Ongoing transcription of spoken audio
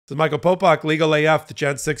So Michael Popak, legal AF, the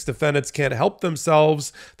Jan 6 defendants can't help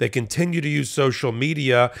themselves. They continue to use social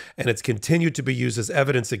media, and it's continued to be used as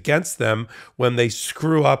evidence against them when they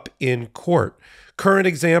screw up in court. Current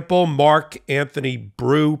example, Mark Anthony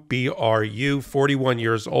Brew, B-R-U, 41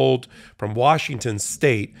 years old, from Washington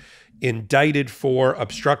State, indicted for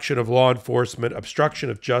obstruction of law enforcement, obstruction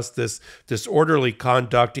of justice, disorderly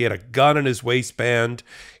conduct. He had a gun in his waistband.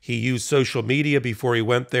 He used social media before he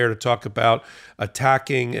went there to talk about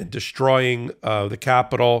attacking and destroying the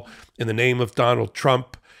Capitol in the name of Donald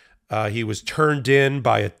Trump. He was turned in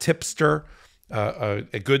by a tipster,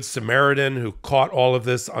 a good Samaritan who caught all of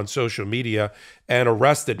this on social media and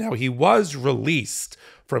arrested. Now, he was released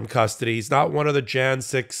from custody. He's not one of the Jan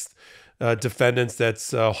 6 defendants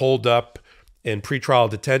that's holed up in pretrial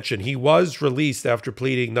detention. He was released after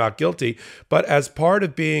pleading not guilty, but as part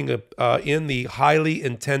of being in the highly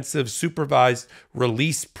intensive supervised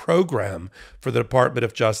release program for the Department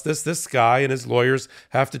of Justice, this guy and his lawyers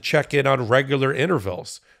have to check in on regular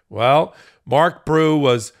intervals. Well, Mark Brew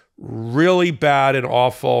was really bad and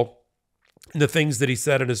awful in the things that he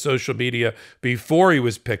said in his social media before he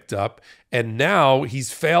was picked up, and now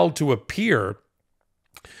he's failed to appear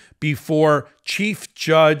before Chief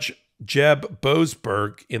Judge Jeb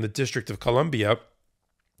Boasberg in the District of Columbia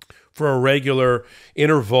for a regular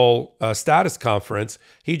interval status conference.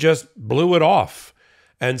 He just blew it off.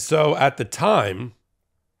 And so at the time,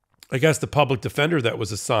 I guess the public defender that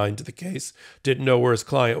was assigned to the case didn't know where his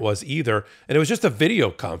client was either. And it was just a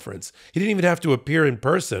video conference. He didn't even have to appear in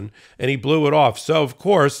person, and he blew it off. So, of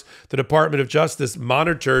course, the Department of Justice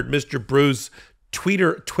monitored Mr. Brew's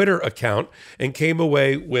Twitter account and came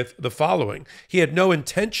away with the following. He had no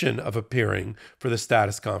intention of appearing for the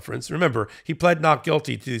status conference. Remember, he pled not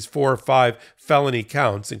guilty to these 4 or 5 felony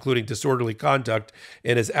counts, including disorderly conduct,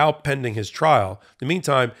 and is out pending his trial. In the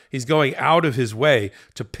meantime, he's going out of his way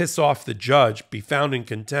to piss off the judge, be found in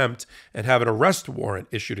contempt, and have an arrest warrant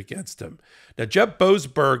issued against him. Now, Jeb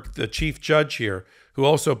Boasberg, the chief judge here, who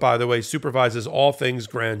also, by the way, supervises all things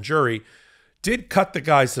grand jury, did cut the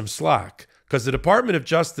guy some slack. Because the Department of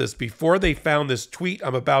Justice, before they found this tweet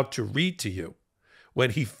I'm about to read to you, when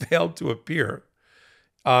he failed to appear,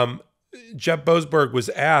 Jeb Boasberg was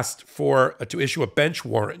asked to issue a bench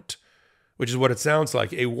warrant, which is what it sounds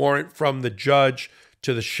like, a warrant from the judge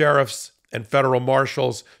to the sheriffs and federal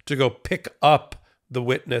marshals to go pick up the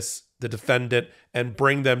witness, the defendant, and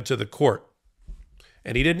bring them to the court.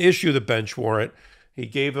 And he didn't issue the bench warrant. He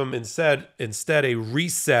gave him instead a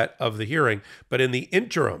reset of the hearing. But in the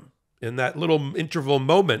interim, in that little interval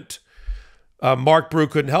moment, Mark Brew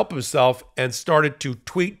couldn't help himself and started to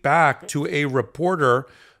tweet back to a reporter,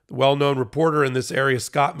 well-known reporter in this area,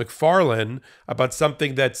 Scott McFarlane, about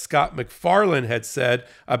something that Scott McFarlane had said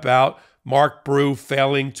about Mark Brew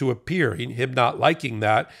failing to appear, him not liking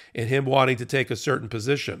that, and him wanting to take a certain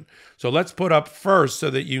position. So let's put up first, so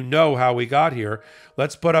that you know how we got here,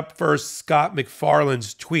 let's put up first Scott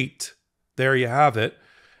McFarlane's tweet. There you have it.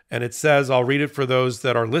 And it says, I'll read it for those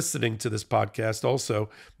that are listening to this podcast also.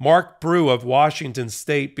 Mark Brew of Washington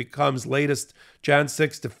State becomes latest Jan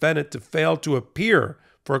 6 defendant to fail to appear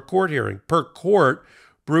for a court hearing. Per court,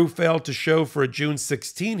 Brew failed to show for a June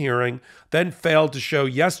 16 hearing, then failed to show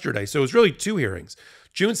yesterday. So it was really 2 hearings.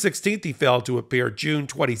 June 16th, he failed to appear. June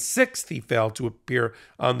 26th, he failed to appear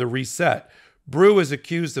on the reset. Brew is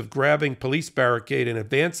accused of grabbing police barricade and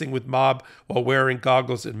advancing with mob while wearing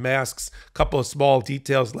goggles and masks. A couple of small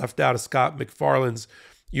details left out of Scott McFarlane's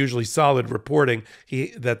usually solid reporting.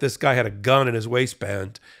 That this guy had a gun in his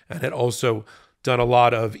waistband and had also done a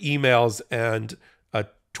lot of emails and a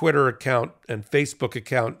Twitter account and Facebook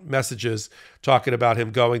account messages talking about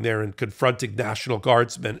him going there and confronting National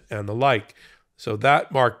Guardsmen and the like. So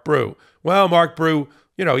that Mark Brew. Well, Mark Brew,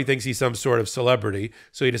 he thinks he's some sort of celebrity,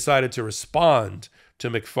 so he decided to respond to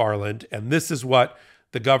McFarland, and this is what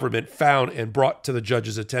the government found and brought to the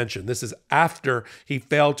judge's attention. This is after he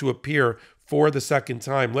failed to appear for the second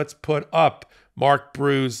time. Let's put up Mark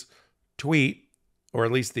Brew's tweet, or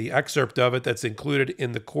at least the excerpt of it that's included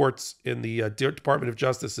in the courts, in the Department of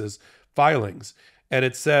Justice's filings. And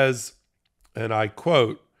it says, and I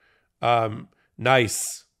quote,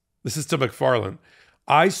 nice. This is to McFarland.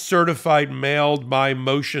 I certified mailed my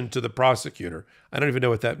motion to the prosecutor. I don't even know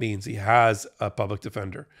what that means. He has a public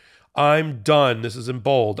defender. I'm done. This is in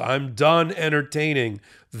bold. I'm done entertaining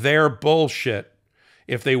their bullshit.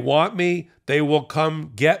 If they want me, they will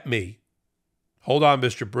come get me. Hold on,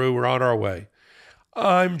 Mr. Brew. We're on our way.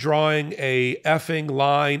 I'm drawing a effing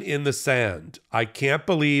line in the sand. I can't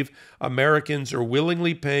believe Americans are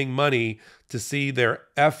willingly paying money to see their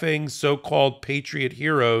effing so-called patriot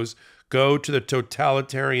heroes go to the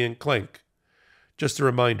totalitarian clink. Just a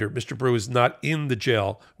reminder, Mr. Brew is not in the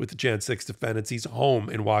jail with the Jan 6 defendants. He's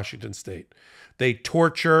home in Washington State. They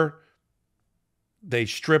torture, they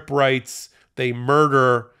strip rights, they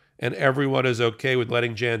murder, and everyone is okay with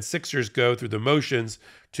letting Jan 6ers go through the motions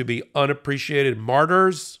to be unappreciated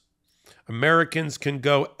martyrs. Americans can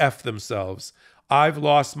go F themselves. I've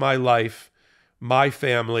lost my life, my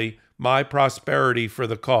family, my prosperity for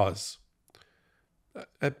the cause.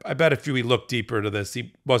 I bet if we look deeper into this,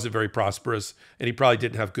 he wasn't very prosperous, and he probably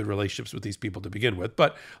didn't have good relationships with these people to begin with.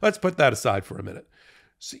 But let's put that aside for a minute.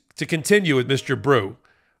 See, to continue with Mr. Brew,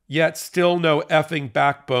 yet still no effing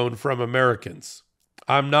backbone from Americans.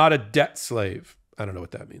 I'm not a debt slave. I don't know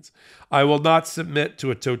what that means. I will not submit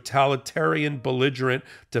to a totalitarian, belligerent,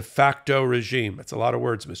 de facto regime. That's a lot of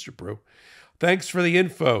words, Mr. Brew. Thanks for the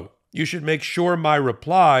info. You should make sure my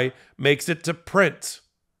reply makes it to print.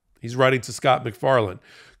 He's writing to Scott McFarlane.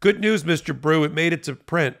 Good news, Mr. Brew. It made it to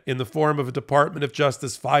print in the form of a Department of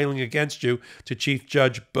Justice filing against you to Chief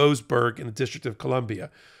Judge Boasberg in the District of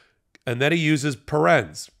Columbia. And then he uses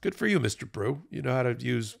parens. Good for you, Mr. Brew. You know how to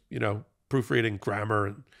use, proofreading, grammar.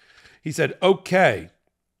 And he said, okay.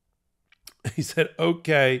 He said,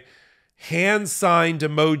 okay. Hand-signed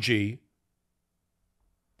emoji.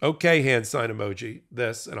 Okay, hand-signed emoji.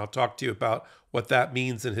 This, and I'll talk to you about what that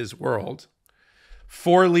means in his world.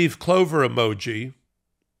 4-leaf clover emoji.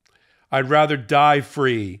 I'd rather die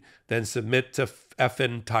free than submit to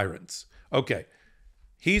effing tyrants. Okay.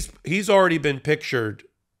 He's already been pictured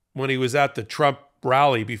when he was at the Trump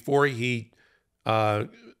rally before he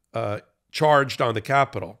charged on the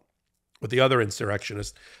Capitol with the other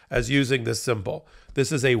insurrectionists as using this symbol.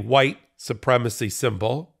 This is a white supremacy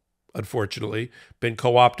symbol, unfortunately, been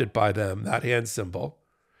co-opted by them, that hand symbol,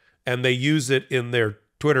 and they use it in their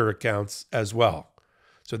Twitter accounts as well.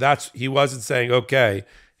 So he wasn't saying, okay,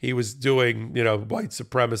 he was doing, white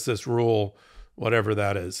supremacist rule, whatever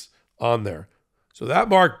that is, on there. So that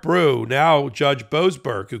Mark Brew, now Judge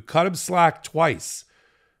Boasberg, who cut him slack twice.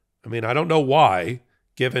 I mean, I don't know why,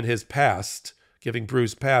 given his past, giving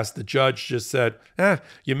Brew's past, the judge just said,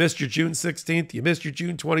 you missed your June 16th, you missed your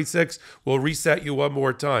June 26th, we'll reset you one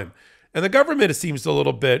more time. And the government seems a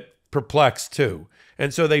little bit perplexed too.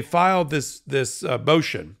 And so they filed this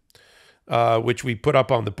motion, which we put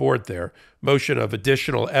up on the board there, motion of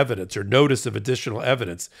additional evidence or notice of additional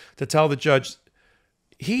evidence to tell the judge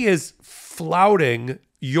he is flouting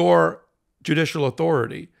your judicial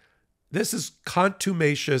authority. This is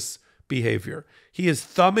contumacious behavior. He is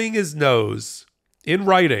thumbing his nose in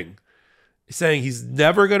writing, saying he's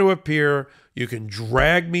never going to appear. You can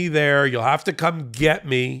drag me there. You'll have to come get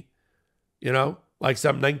me, like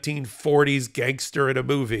some 1940s gangster in a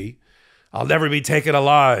movie. I'll never be taken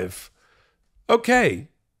alive. Okay,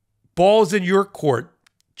 ball's in your court,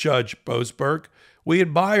 Judge Boasberg. We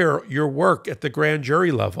admire your work at the grand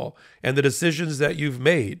jury level and the decisions that you've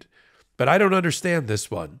made, but I don't understand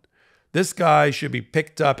this one. This guy should be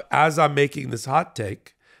picked up as I'm making this hot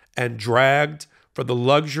take and dragged for the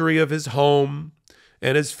luxury of his home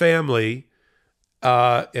and his family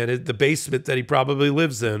and the basement that he probably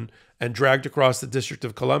lives in, and dragged across the District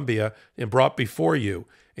of Columbia and brought before you.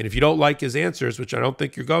 And if you don't like his answers, which I don't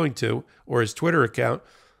think you're going to, or his Twitter account,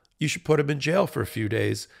 you should put him in jail for a few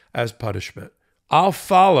days as punishment. I'll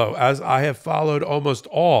follow, as I have followed almost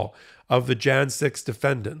all of the Jan 6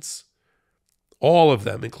 defendants, all of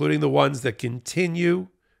them, including the ones that continue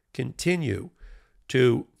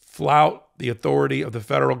to flout the authority of the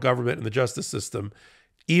federal government and the justice system,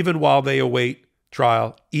 even while they await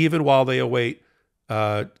trial, even while they await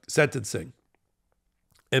sentencing,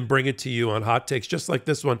 and bring it to you on hot takes just like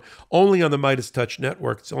this one, only on the MeidasTouch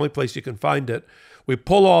network. It's the only place you can find it. We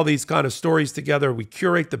pull all these kind of stories together. We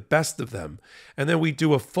curate the best of them. And then we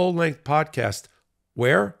do a full-length podcast.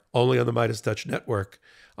 Where? Only on the MeidasTouch network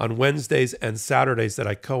on Wednesdays and Saturdays that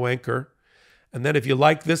I co-anchor. And then if you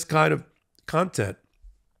like this kind of content,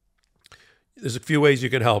 there's a few ways you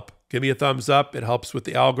can help. Give me a thumbs up. It helps with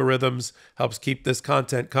the algorithms, helps keep this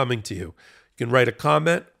content coming to you. You can write a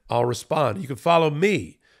comment. I'll respond. You can follow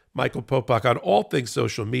me, Michael Popak, on all things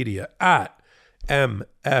social media at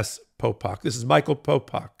MS Popak. This is Michael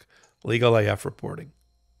Popak, Legal AF reporting.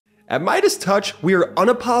 At MeidasTouch, we are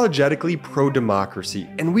unapologetically pro-democracy,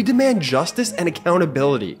 and we demand justice and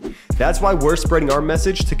accountability. That's why we're spreading our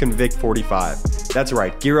message to Convict 45. That's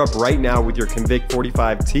right, gear up right now with your Convict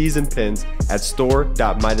 45 tees and pins at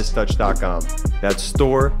store.meidastouch.com. That's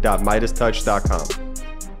store.meidastouch.com.